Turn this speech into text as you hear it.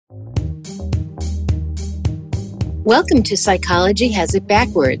Welcome to Psychology Has It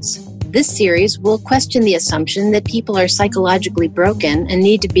Backwards. This series will question the assumption that people are psychologically broken and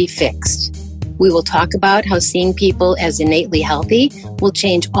need to be fixed. We will talk about how seeing people as innately healthy will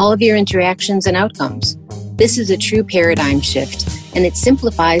change all of your interactions and outcomes. This is a true paradigm shift, and it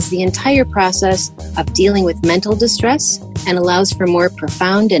simplifies the entire process of dealing with mental distress and allows for more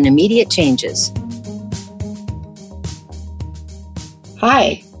profound and immediate changes.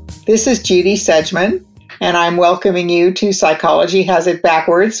 Hi, this is Judy Sedgman, and I'm welcoming you to Psychology Has It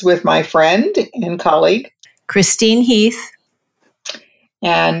Backwards with my friend and colleague, Christine Heath.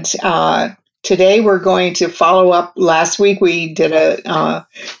 And today we're going to follow up. Last week we did a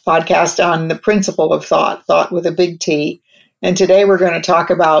podcast on the principle of thought with a big T. And today we're going to talk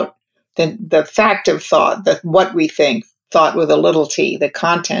about the fact of thought, what we think, thought with a little t, the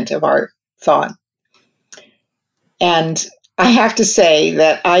content of our thought. And I have to say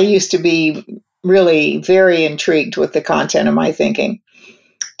that I used to be really very intrigued with the content of my thinking,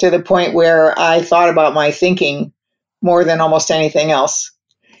 to the point where I thought about my thinking more than almost anything else.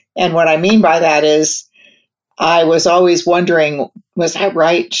 And what I mean by that is I was always wondering, was that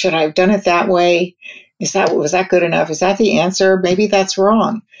right? Should I have done it that way? Was that good enough? Is that the answer? Maybe that's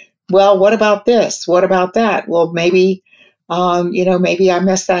wrong. Well, what about this? What about that? Well, maybe, maybe I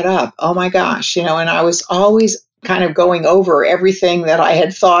messed that up. Oh my gosh, and I was always kind of going over everything that I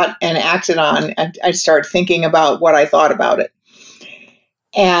had thought and acted on, and I'd start thinking about what I thought about it.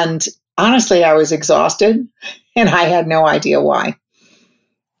 And honestly, I was exhausted, and I had no idea why.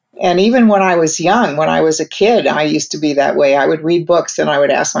 And even when I was young, when I was a kid, I used to be that way. I would read books and I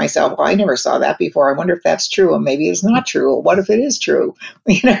would ask myself, well, I never saw that before. I wonder if that's true. Or maybe it's not true. Or what if it is true?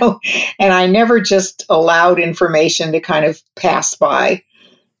 And I never just allowed information to kind of pass by.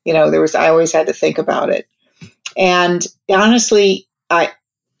 I always had to think about it. And honestly,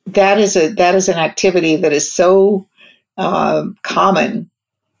 that is an activity that is so common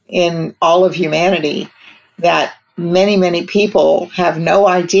in all of humanity that many, many people have no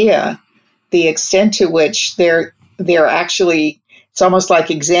idea the extent to which they're actually, it's almost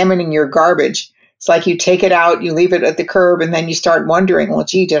like examining your garbage. It's like you take it out, you leave it at the curb, and then you start wondering, well,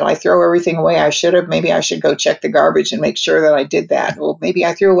 gee, did I throw everything away I should have? Maybe I should go check the garbage and make sure that I did that. Well, maybe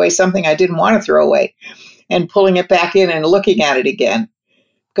I threw away something I didn't want to throw away, and pulling it back in and looking at it again.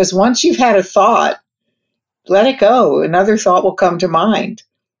 Because once you've had a thought, let it go. Another thought will come to mind.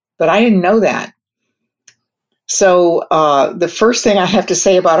 But I didn't know that. So the first thing I have to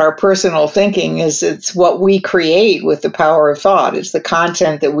say about our personal thinking is it's what we create with the power of thought. It's the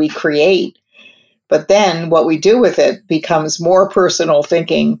content that we create. But then what we do with it becomes more personal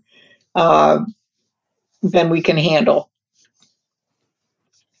thinking than we can handle.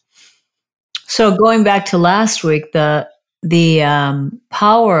 So going back to last week, the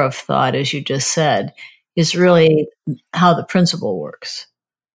power of thought, as you just said, is really how the principle works.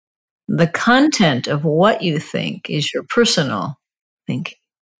 The content of what you think is your personal thinking.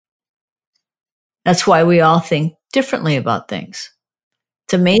 That's why we all think differently about things.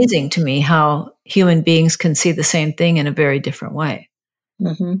 It's amazing to me how human beings can see the same thing in a very different way.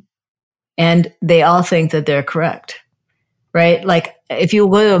 Mm-hmm. And they all think that they're correct, right? Like if you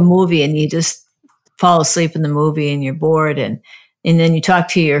go to a movie and you just fall asleep in the movie and you're bored and then you talk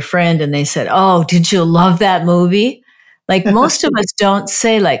to your friend and they said, oh, did you love that movie? Like most of us don't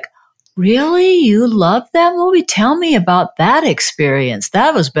say like, really? You loved that movie? Tell me about that experience.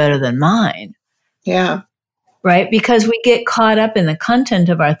 That was better than mine. Yeah. Right? Because we get caught up in the content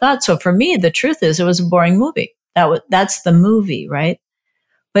of our thoughts. So for me, the truth is it was a boring movie. That's the movie, right?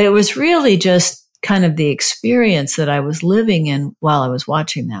 But it was really just kind of the experience that I was living in while I was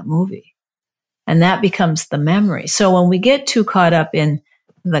watching that movie. And that becomes the memory. So when we get too caught up in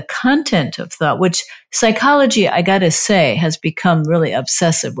the content of thought, which psychology, I got to say, has become really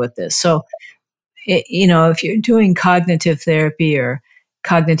obsessive with this. So, if you're doing cognitive therapy or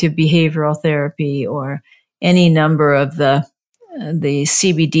cognitive behavioral therapy or any number of the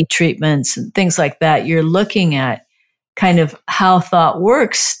CBD treatments and things like that, you're looking at kind of how thought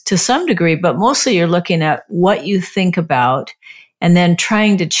works to some degree, but mostly you're looking at what you think about and then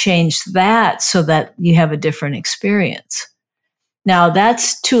trying to change that so that you have a different experience. Now,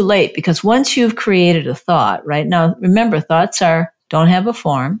 that's too late because once you've created a thought, right? Now, remember, thoughts don't have a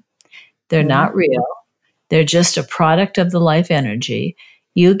form. They're not real. They're just a product of the life energy.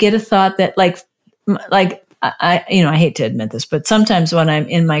 You get a thought that I hate to admit this, but sometimes when I'm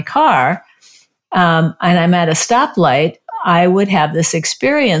in my car and I'm at a stoplight, I would have this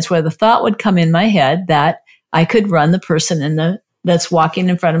experience where the thought would come in my head that I could run the person that's walking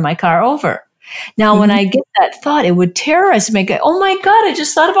in front of my car over. Now, when I get that thought, it would terrorize me. Oh my God, I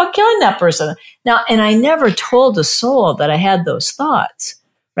just thought about killing that person. Now, and I never told a soul that I had those thoughts.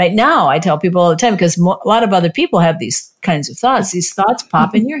 Right now, I tell people all the time, because a lot of other people have these kinds of thoughts. These thoughts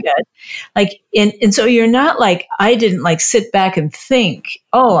pop in your head. And so you're not like, I didn't like sit back and think,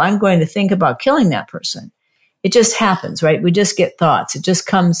 oh, I'm going to think about killing that person. It just happens, right? We just get thoughts. It just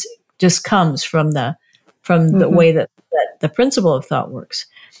comes from the way that the principle of thought works.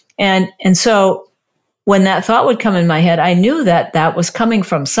 And so when that thought would come in my head, I knew that was coming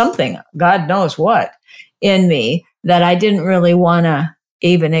from something, God knows what, in me that I didn't really want to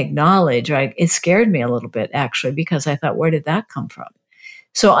even acknowledge. Right? It scared me a little bit, actually, because I thought, where did that come from?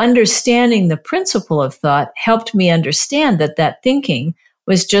 So understanding the principle of thought helped me understand that thinking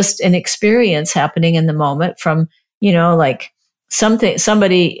was just an experience happening in the moment from, like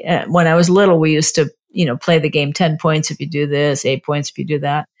somebody, when I was little, we used to, play the game 10 points if you do this, 8 points if you do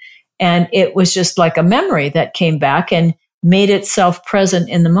that. And it was just like a memory that came back and made itself present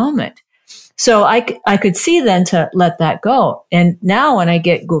in the moment. So I could see then to let that go. And now when I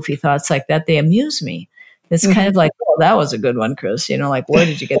get goofy thoughts like that, they amuse me. It's kind of like, oh, that was a good one, Chris. Like, where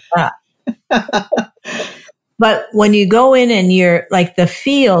did you get that? But when you go in and you're like the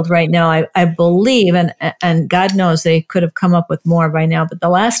field right now, I believe, and God knows they could have come up with more by now, but the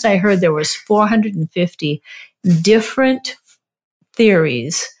last I heard there was 450 different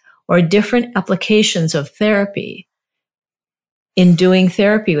theories or different applications of therapy in doing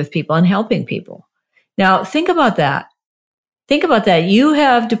therapy with people and helping people. Now, think about that. Think about that. You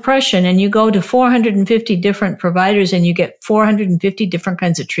have depression and you go to 450 different providers and you get 450 different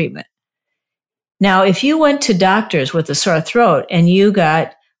kinds of treatment. Now, if you went to doctors with a sore throat and you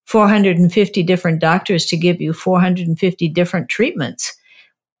got 450 different doctors to give you 450 different treatments,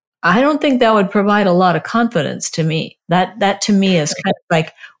 I don't think that would provide a lot of confidence to me. That to me is kind of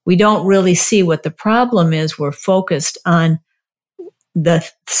like we don't really see what the problem is. We're focused on the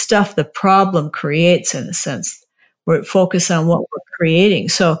stuff the problem creates, in a sense. We're focused on what we're creating.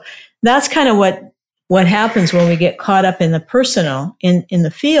 So that's kind of what happens when we get caught up in the personal in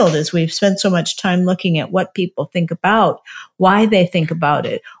the field is we've spent so much time looking at what people think about, why they think about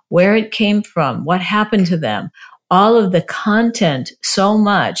it, where it came from, what happened to them, all of the content so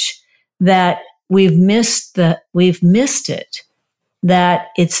much that we've missed it, that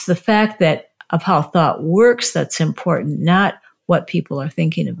it's the fact that of how thought works that's important, not what people are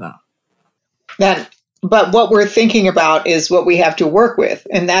thinking about. But what we're thinking about is what we have to work with,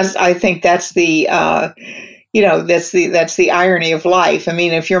 and I think that's the that's the irony of life. I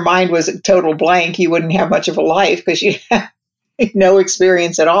mean, if your mind was a total blank, you wouldn't have much of a life because you have no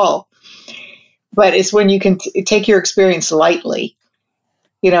experience at all. But it's when you can take your experience lightly.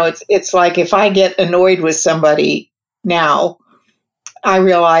 It's like if I get annoyed with somebody now, I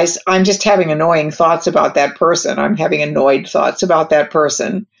realize I'm just having annoying thoughts about that person. I'm having annoyed thoughts about that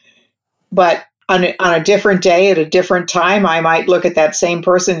person. But on a different day at a different time, I might look at that same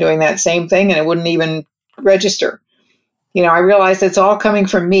person doing that same thing and it wouldn't even register. I realize it's all coming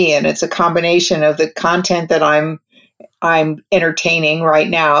from me, and it's a combination of the content that I'm entertaining right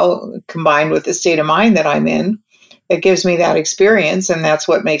now combined with the state of mind that I'm in. It gives me that experience, and that's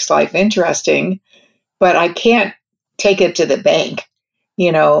what makes life interesting. But I can't take it to the bank.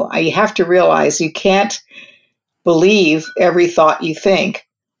 You have to realize you can't believe every thought you think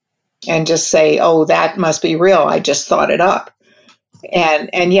and just say, oh, that must be real. I just thought it up.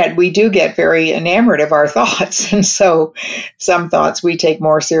 And yet we do get very enamored of our thoughts. And so some thoughts we take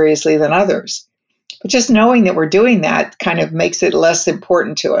more seriously than others. But just knowing that we're doing that kind of makes it less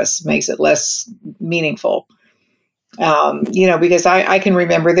important to us, makes it less meaningful. Because I can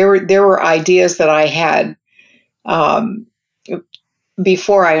remember there were ideas that I had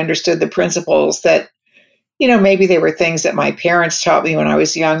before I understood the principles that, maybe they were things that my parents taught me when I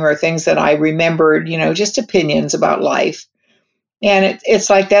was young, or things that I remembered, just opinions about life. And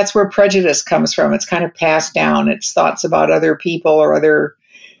it's like that's where prejudice comes from. It's kind of passed down. It's thoughts about other people or other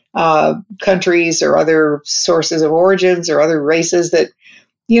countries or other sources of origins or other races that,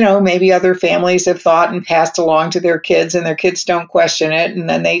 maybe other families have thought and passed along to their kids, and their kids don't question it, and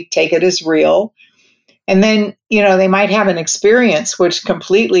then they take it as real. And then, they might have an experience which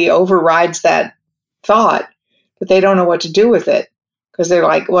completely overrides that thought, but they don't know what to do with it because they're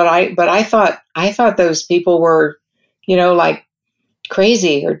like, I thought those people were, like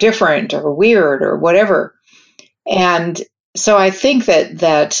crazy or different or weird or whatever. And so I think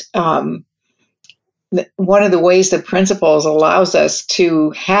that one of the ways that principles allows us to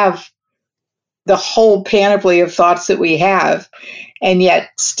have the whole panoply of thoughts that we have and yet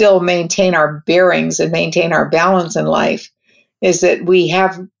still maintain our bearings and maintain our balance in life is that we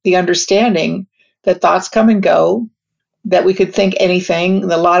have the understanding that thoughts come and go, that we could think anything.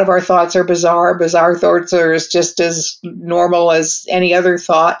 A lot of our thoughts are bizarre. Bizarre thoughts are just as normal as any other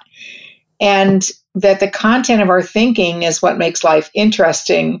thought. And that the content of our thinking is what makes life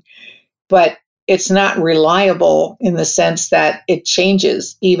interesting, but it's not reliable in the sense that it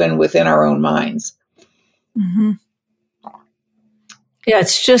changes even within our own minds. Mm-hmm. Yeah,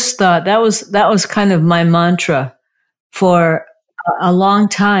 it's just thought. That was kind of my mantra for a long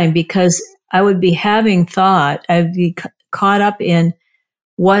time, because I would be having thought. I'd be caught up in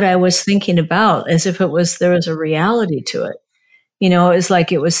what I was thinking about, as if there was a reality to it. You know, it was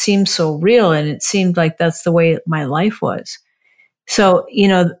like seemed so real, and it seemed like that's the way my life was. So, you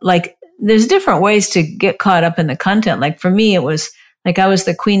know, like there's different ways to get caught up in the content. Like for me, it was like I was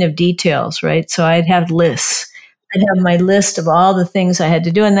the queen of details, right? So I'd have lists. I'd have my list of all the things I had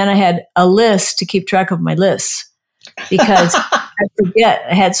to do. And then I had a list to keep track of my lists, because I forget,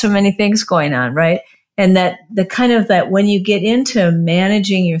 I had so many things going on, right? And that the kind of that when you get into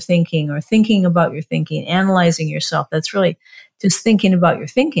managing your thinking or thinking about your thinking, analyzing yourself, that's really just thinking about your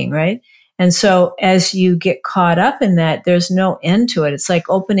thinking, right? And so as you get caught up in that, there's no end to it. It's like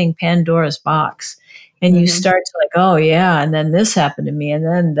opening Pandora's box. And you start to like, oh yeah, and then this happened to me, and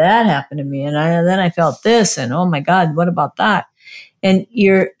then that happened to me, and then I felt this, and oh my God, what about that? And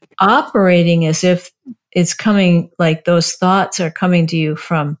you're operating as if it's coming, like those thoughts are coming to you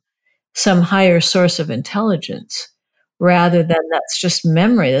from some higher source of intelligence, rather than that's just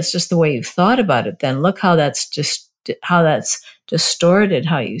memory. That's just the way you've thought about it. Then look how that's distorted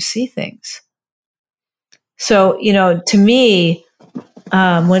how you see things. So, you know, to me,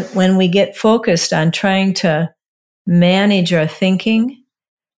 when we get focused on trying to manage our thinking,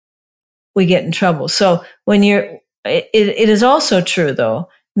 we get in trouble. So it is also true though,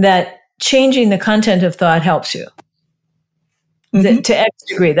 that changing the content of thought helps you. Mm-hmm. To X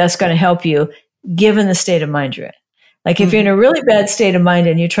degree, that's going to help you given the state of mind you're in. Like if you're in a really bad state of mind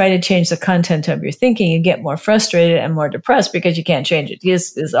and you try to change the content of your thinking, you get more frustrated and more depressed because you can't change it.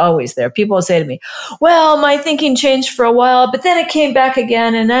 It's always there. People will say to me, well, my thinking changed for a while, but then it came back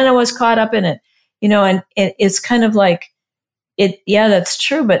again and then I was caught up in it. You know, and it's kind of like yeah, that's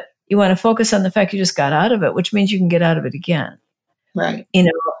true, but you want to focus on the fact you just got out of it, which means you can get out of it again. Right. You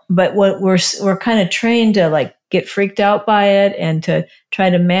know, but what we're kind of trained to like get freaked out by it and to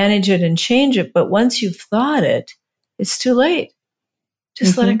try to manage it and change it. But once you've thought it, it's too late.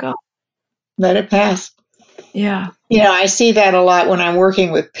 Just let it go. Let it pass. Yeah. You know, I see that a lot when I'm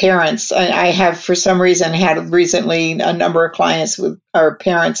working with parents. I have, for some reason, had recently a number of clients with are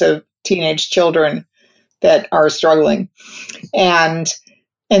parents of teenage children that are struggling. And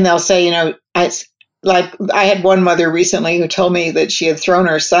they'll say, you know, I had one mother recently who told me that she had thrown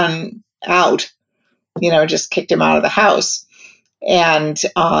her son out, you know, just kicked him out of the house. And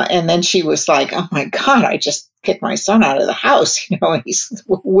then she was like, oh my God, I just kicked my son out of the house. You know, and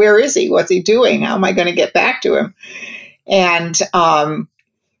where is he? What's he doing? How am I going to get back to him? And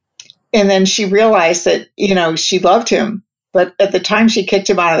then she realized that, you know, she loved him. But at the time she kicked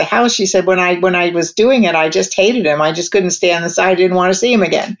him out of the house, she said, when I was doing it, I just hated him. I just couldn't stay on the side. I didn't want to see him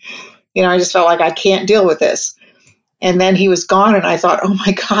again. You know, I just felt like I can't deal with this. And then he was gone. And I thought, oh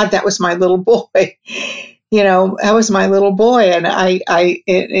my God, that was my little boy. You know, that was my little boy. And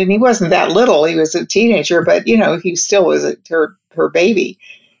and he wasn't that little. He was a teenager, but, you know, he still was her baby.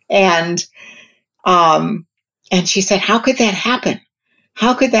 And she said, how could that happen?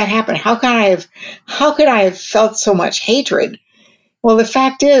 How could that happen? How could I have felt so much hatred? Well, the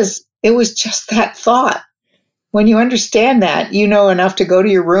fact is, it was just that thought. When you understand that, you know enough to go to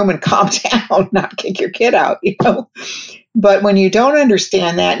your room and calm down, not kick your kid out, you know. But when you don't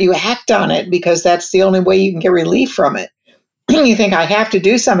understand that, you act on it because that's the only way you can get relief from it. You think, I have to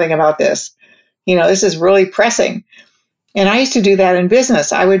do something about this. You know, this is really pressing. And I used to do that in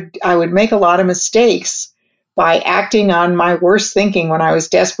business. I would make a lot of mistakes by acting on my worst thinking when I was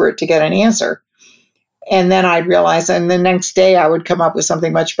desperate to get an answer. And then I'd realize, and the next day I would come up with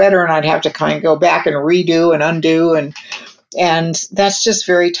something much better, and I'd have to kind of go back and redo and undo. And that's just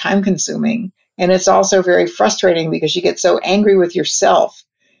very time consuming. And it's also very frustrating because you get so angry with yourself.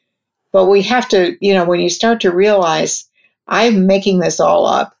 But we have to, you know, when you start to realize, I'm making this all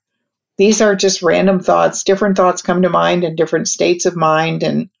up. These are just random thoughts. Different thoughts come to mind in different states of mind.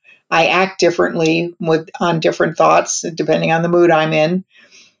 And I act differently on different thoughts, depending on the mood I'm in.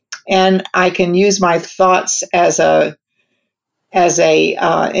 And I can use my thoughts as a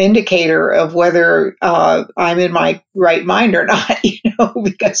indicator of whether I'm in my right mind or not, you know,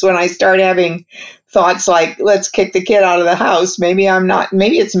 because when I start having thoughts like, let's kick the kid out of the house, maybe I'm not,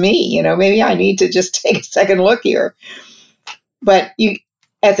 maybe it's me, you know, maybe I need to just take a second look here. But you,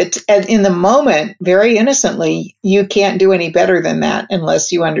 in the moment, very innocently, you can't do any better than that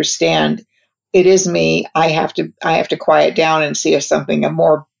unless you understand it is me. I have to quiet down and see if a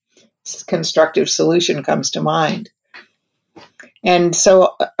more constructive solution comes to mind. And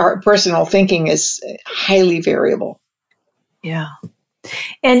so our personal thinking is highly variable. Yeah.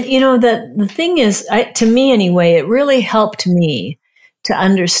 And, the thing is, to me anyway, it really helped me to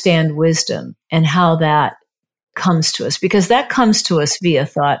understand wisdom and how that comes to us, because that comes to us via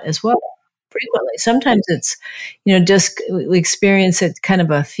thought as well. Frequently. Sometimes it's, just we experience it kind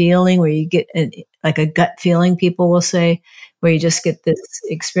of a feeling where you get like a gut feeling, people will say, where you just get this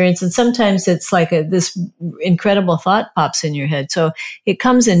experience. And sometimes it's like this incredible thought pops in your head. So it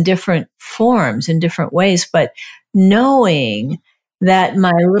comes in different forms, in different ways. But knowing that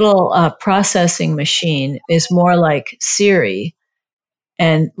my little processing machine is more like Siri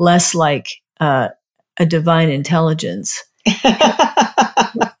and less like a divine intelligence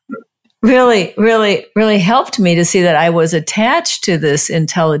really, really, really helped me to see that I was attached to this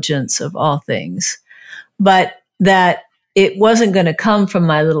intelligence of all things, but that it wasn't going to come from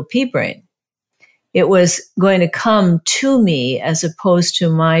my little pea brain. It was going to come to me as opposed to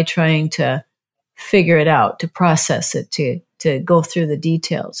my trying to figure it out, to process it, to go through the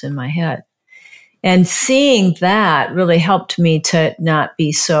details in my head. And seeing that really helped me to not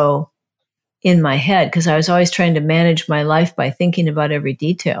be so in my head, because I was always trying to manage my life by thinking about every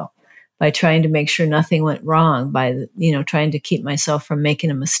detail, by trying to make sure nothing went wrong, by, trying to keep myself from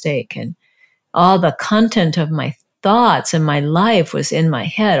making a mistake. And all the content of my thoughts and my life was in my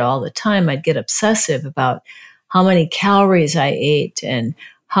head all the time. I'd get obsessive about how many calories I ate and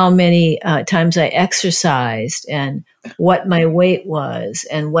how many times I exercised and what my weight was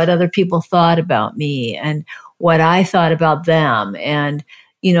and what other people thought about me and what I thought about them. And,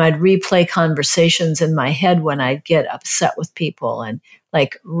 I'd replay conversations in my head when I'd get upset with people and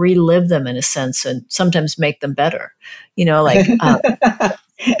like relive them in a sense and sometimes make them better, That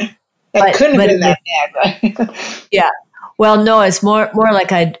couldn't have been that bad, right? Yeah. Well, no, it's more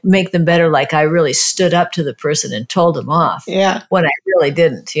like I'd make them better. Like I really stood up to the person and told them off. Yeah. When I really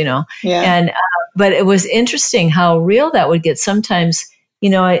didn't, Yeah. And, but it was interesting how real that would get. Sometimes,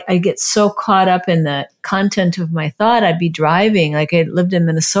 I get so caught up in the content of my thought. I'd be driving, like I lived in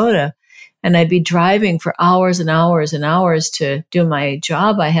Minnesota, and I'd be driving for hours and hours and hours to do my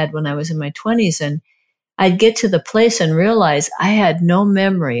job I had when I was in my 20s. And I'd get to the place and realize I had no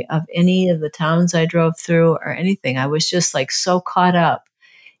memory of any of the towns I drove through or anything. I was just like so caught up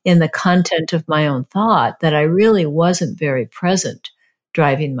in the content of my own thought that I really wasn't very present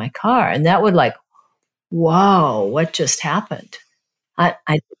driving my car. And that would like, wow, what just happened? I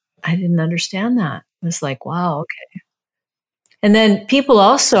didn't understand that. It was like, wow, okay. And then people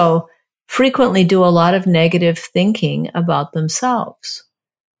also frequently do a lot of negative thinking about themselves.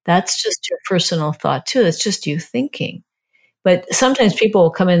 That's just your personal thought too. That's just you thinking. But sometimes people will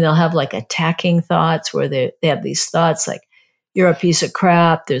come in, they'll have like attacking thoughts where they have these thoughts like, you're a piece of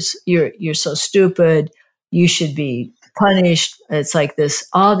crap. You're so stupid. You should be punished. It's like this,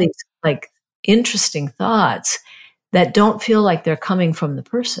 all these like interesting thoughts that don't feel like they're coming from the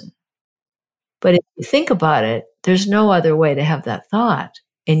person. But if you think about it, there's no other way to have that thought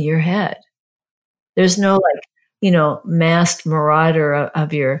in your head. There's no like, masked marauder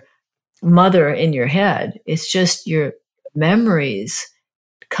of your mother in your head. It's just your memories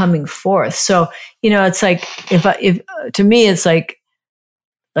coming forth. So, it's like, if to me, it's like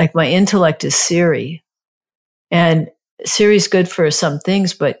my intellect is Siri, and Siri's good for some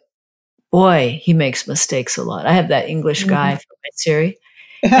things, but boy, he makes mistakes a lot. I have that English guy for my Siri,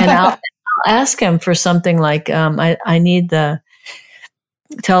 and I'll ask him for something like, I need the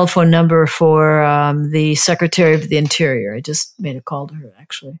telephone number for the Secretary of the Interior. I just made a call to her,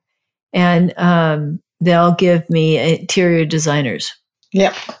 actually. And they'll give me interior designers.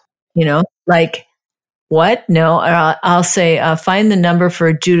 Yep. Like, what? No, I'll say, find the number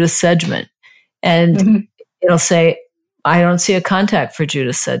for Judith Sedgman. And it'll say, I don't see a contact for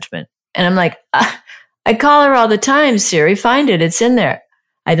Judith Sedgman. And I'm like, I call her all the time, Siri, find it. It's in there.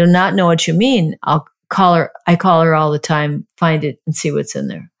 I do not know what you mean. I call her all the time, find it and see what's in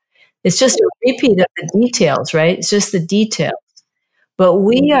there. It's just a repeat of the details, right? It's just the details. But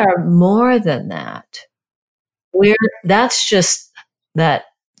we are more than that. That's just that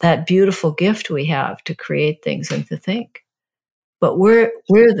beautiful gift we have to create things and to think. But we're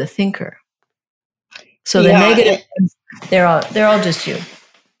the thinker. So the negative things, they're all just you.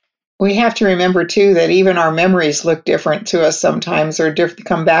 We have to remember too that even our memories look different to us sometimes, or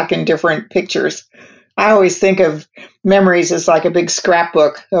come back in different pictures. I always think of memories as like a big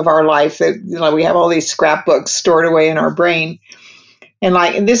scrapbook of our life that we have all these scrapbooks stored away in our brain.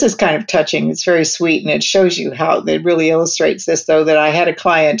 And this is kind of touching. It's very sweet, and it shows you how it really illustrates this, though, that I had a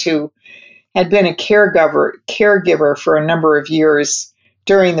client who had been a caregiver for a number of years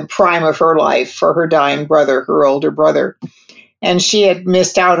during the prime of her life for her dying brother, her older brother. And she had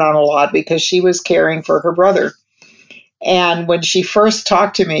missed out on a lot because she was caring for her brother. And when she first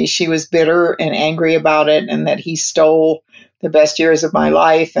talked to me, she was bitter and angry about it, and that he stole the best years of my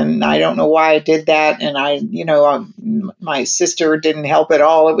life, and I don't know why I did that. And my sister didn't help at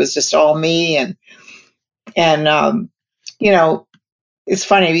all. It was just all me. And it's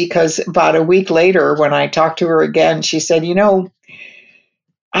funny because about a week later, when I talked to her again, she said,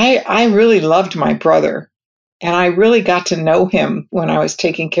 I really loved my brother, and I really got to know him when I was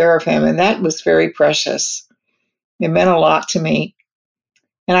taking care of him, and that was very precious. It meant a lot to me.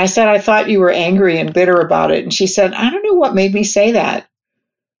 And I said, I thought you were angry and bitter about it. And she said, I don't know what made me say that.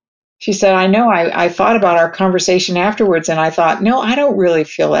 She said, I know I thought about our conversation afterwards, and I thought, no, I don't really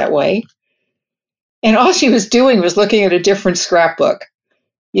feel that way. And all she was doing was looking at a different scrapbook.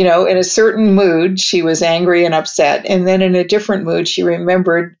 In a certain mood, she was angry and upset. And then in a different mood, she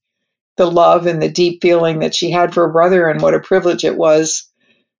remembered the love and the deep feeling that she had for her brother, and what a privilege it was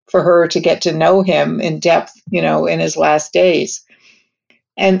for her to get to know him in depth, in his last days.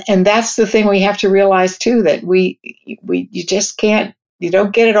 And that's the thing we have to realize too, that you just can't, you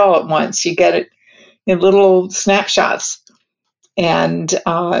don't get it all at once. You get it in little snapshots. And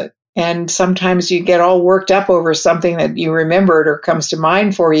sometimes you get all worked up over something that you remembered or comes to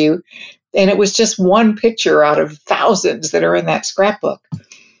mind for you. And it was just one picture out of thousands that are in that scrapbook.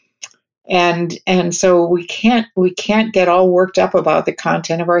 And so we can't get all worked up about the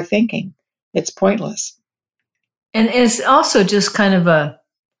content of our thinking. It's pointless. And it's also just kind of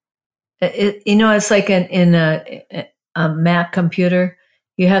it's like in a Mac computer,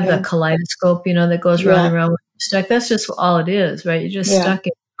 you have the kaleidoscope, that goes round and round when you're stuck. That's just all it is, right? You're just stuck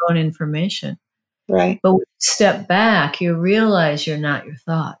in your own information. Right. But when you step back, you realize you're not your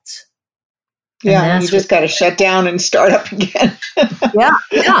thoughts. Yeah, you just got to shut down and start up again. Yeah.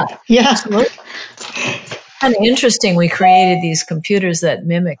 Absolutely. Kind of interesting. We created these computers that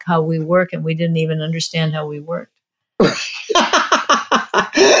mimic how we work, and we didn't even understand how we worked.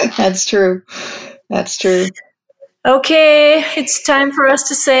 That's true. Okay, it's time for us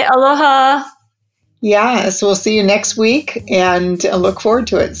to say aloha. Yes, we'll see you next week, and I look forward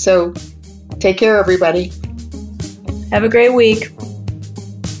to it. So take care, everybody. Have a great week.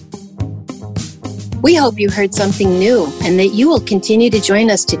 We hope you heard something new and that you will continue to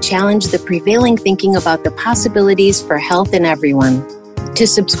join us to challenge the prevailing thinking about the possibilities for health in everyone. To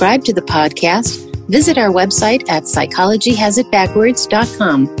subscribe to the podcast, visit our website at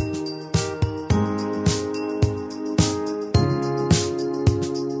psychologyhasitbackwards.com.